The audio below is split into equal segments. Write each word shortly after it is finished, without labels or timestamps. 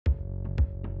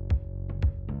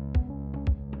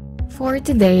For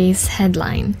today's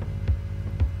headline,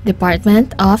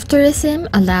 Department of Tourism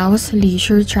allows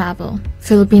leisure travel.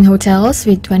 Philippine hotels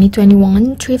with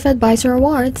 2021 Tripadvisor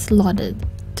Awards lauded.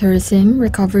 Tourism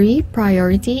recovery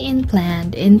priority in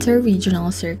planned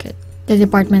inter-regional circuit. The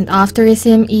Department of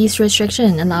Tourism eased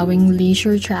restriction allowing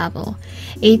leisure travel.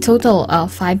 A total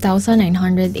of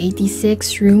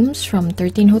 5,986 rooms from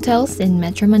 13 hotels in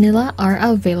Metro Manila are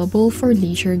available for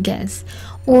leisure guests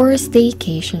or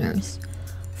staycationers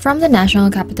from the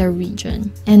National Capital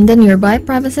Region and the nearby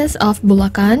provinces of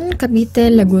Bulacan,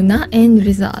 Cavite, Laguna, and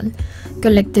Rizal,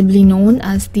 collectively known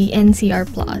as the NCR+.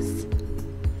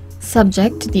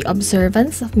 Subject to the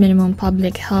observance of minimum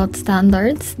public health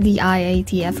standards, the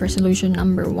IATF Resolution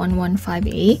Number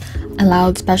 115A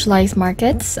allowed specialized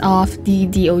markets of the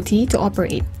DOT to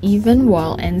operate even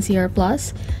while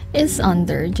NCR+ is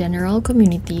under general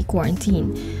community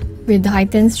quarantine with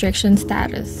heightened restriction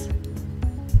status.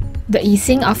 The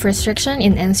easing of restriction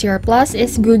in NCR+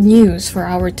 is good news for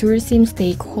our tourism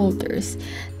stakeholders.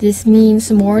 This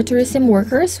means more tourism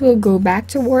workers will go back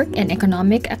to work and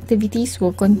economic activities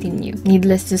will continue.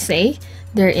 Needless to say,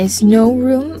 there is no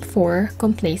room for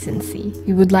complacency.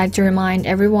 We would like to remind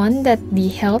everyone that the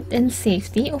health and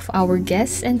safety of our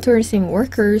guests and tourism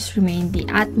workers remain the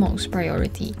utmost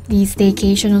priority. These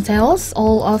staycation hotels,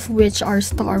 all of which are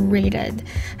star-rated,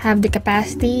 have the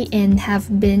capacity and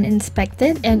have been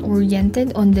inspected and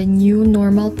oriented on the new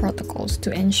normal protocols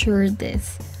to ensure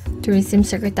this. Tourism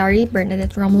Secretary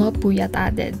Bernadette Romulo Puyat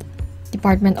added.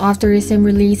 Department of Tourism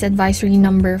released Advisory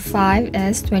Number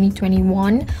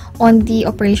 5/2021 on the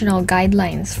operational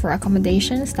guidelines for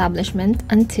accommodation establishment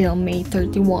until May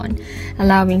 31,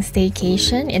 allowing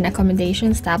staycation in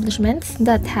accommodation establishments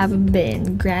that have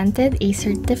been granted a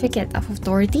certificate of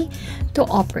authority to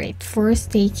operate for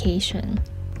staycation.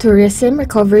 Tourism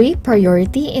recovery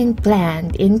priority in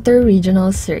planned inter-regional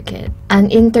circuit.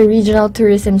 An inter-regional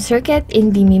tourism circuit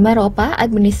in the Mimaropa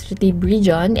Administrative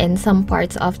Region and some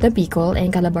parts of the Bicol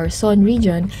and Calabarzon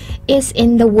region is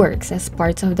in the works as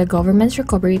part of the government's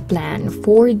recovery plan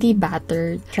for the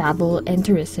battered travel and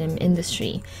tourism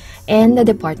industry and the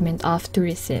Department of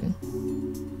Tourism.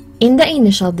 In the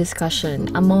initial discussion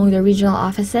among the regional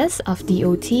offices of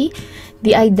DOT,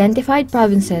 the identified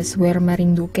provinces were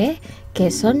Marinduque,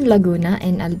 Quezon, Laguna,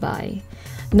 and Albay.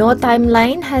 No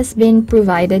timeline has been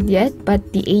provided yet,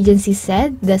 but the agency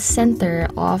said the Center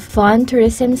of Fun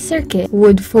Tourism Circuit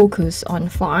would focus on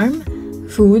farm,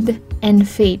 food, and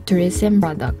faith tourism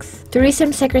products.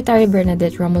 Tourism Secretary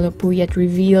Bernadette Romulo Puyat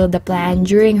revealed the plan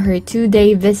during her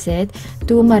two-day visit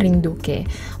to Marinduque,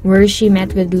 where she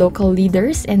met with local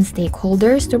leaders and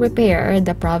stakeholders to prepare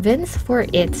the province for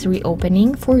its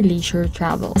reopening for leisure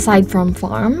travel. Aside from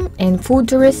farm and food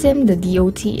tourism, the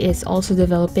DOT is also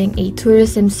developing a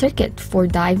tourism circuit for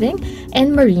diving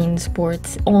and marine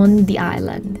sports on the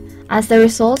island, as the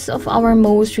results of our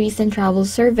most recent travel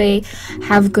survey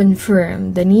have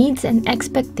confirmed the needs and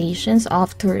expectations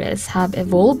of tourists have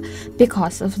evolved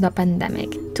because of the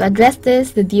pandemic. To address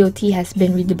this, the DOT has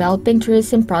been redeveloping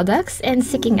tourism products and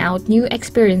seeking out new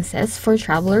experiences for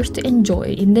travelers to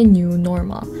enjoy in the new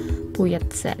normal,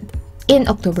 Puyat said. In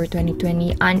October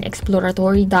 2020, an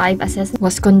exploratory dive assessment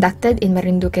was conducted in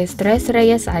Marinduque's Tres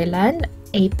Reyes Island,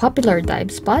 a popular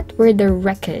dive spot where the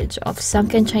wreckage of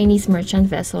sunken Chinese merchant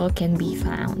vessel can be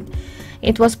found.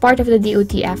 It was part of the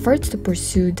DOT efforts to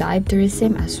pursue dive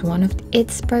tourism as one of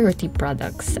its priority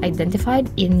products identified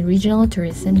in Regional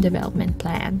Tourism Development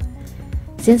Plan.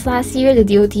 Since last year, the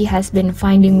DOT has been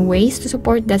finding ways to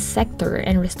support the sector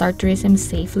and restart tourism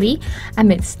safely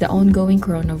amidst the ongoing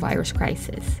coronavirus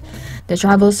crisis. The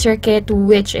travel circuit,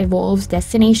 which involves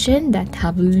destinations that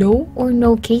have low or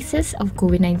no cases of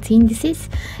COVID-19 disease,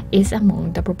 is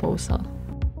among the proposal.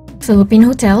 Philippine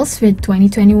hotels with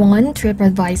 2021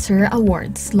 Tripadvisor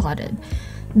Awards lauded.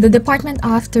 The Department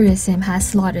of Tourism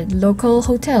has lauded local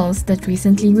hotels that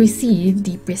recently received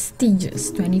the prestigious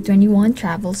 2021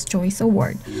 Travel's Choice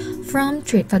Award from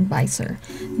Tripadvisor,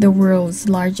 the world's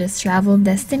largest travel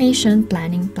destination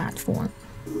planning platform.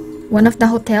 One of the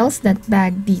hotels that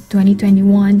bagged the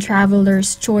 2021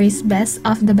 Traveler's Choice Best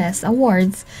of the Best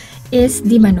Awards is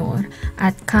Di Manor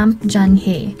at Camp John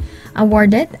Hay,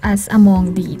 awarded as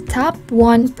among the top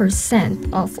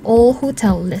 1% of all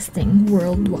hotel listings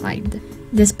worldwide,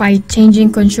 despite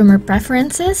changing consumer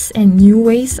preferences and new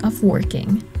ways of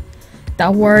working. The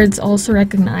awards also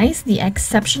recognize the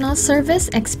exceptional service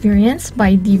experienced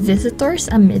by the visitors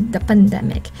amid the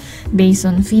pandemic, based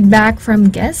on feedback from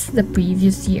guests the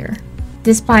previous year.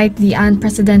 Despite the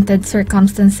unprecedented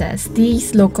circumstances,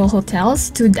 these local hotels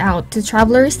stood out to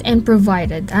travelers and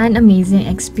provided an amazing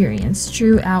experience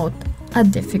throughout a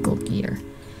difficult year.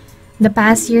 The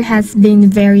past year has been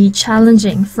very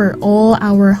challenging for all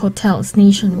our hotels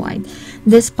nationwide.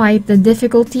 Despite the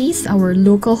difficulties, our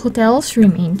local hotels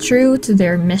remain true to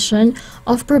their mission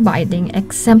of providing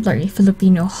exemplary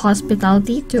Filipino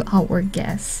hospitality to our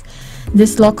guests.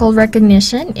 This local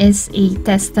recognition is a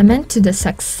testament to the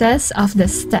success of the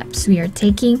steps we are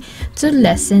taking to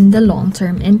lessen the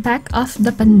long-term impact of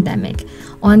the pandemic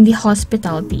on the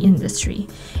hospitality industry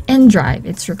and drive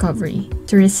its recovery,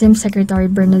 Tourism Secretary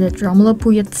Bernadette Romulo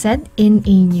Puyat said in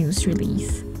a news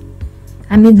release.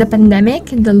 Amid the pandemic,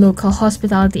 the local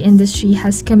hospitality industry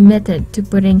has committed to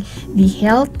putting the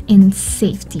health and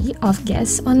safety of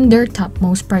guests on their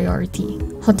topmost priority.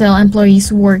 Hotel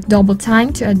employees work double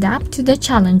time to adapt to the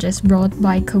challenges brought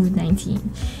by COVID-19.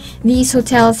 These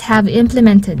hotels have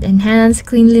implemented enhanced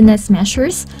cleanliness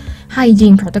measures,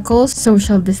 hygiene protocols,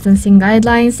 social distancing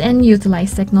guidelines, and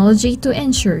utilized technology to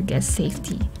ensure guest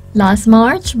safety. Last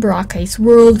March, Boracay's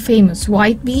world-famous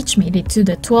White Beach made it to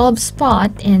the 12th spot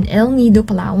and El Nido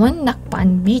Palawan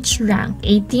Nakpan Beach ranked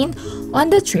 18 on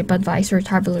the Tripadvisor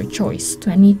Traveler Choice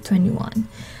 2021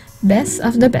 Best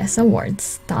of the Best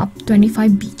Awards Top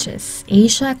 25 Beaches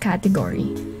Asia category.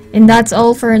 And that's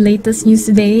all for our latest news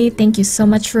today. Thank you so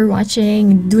much for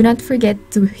watching. Do not forget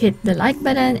to hit the like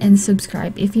button and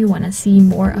subscribe if you want to see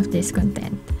more of this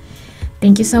content.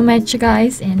 Thank you so much,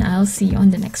 guys, and I'll see you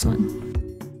on the next one.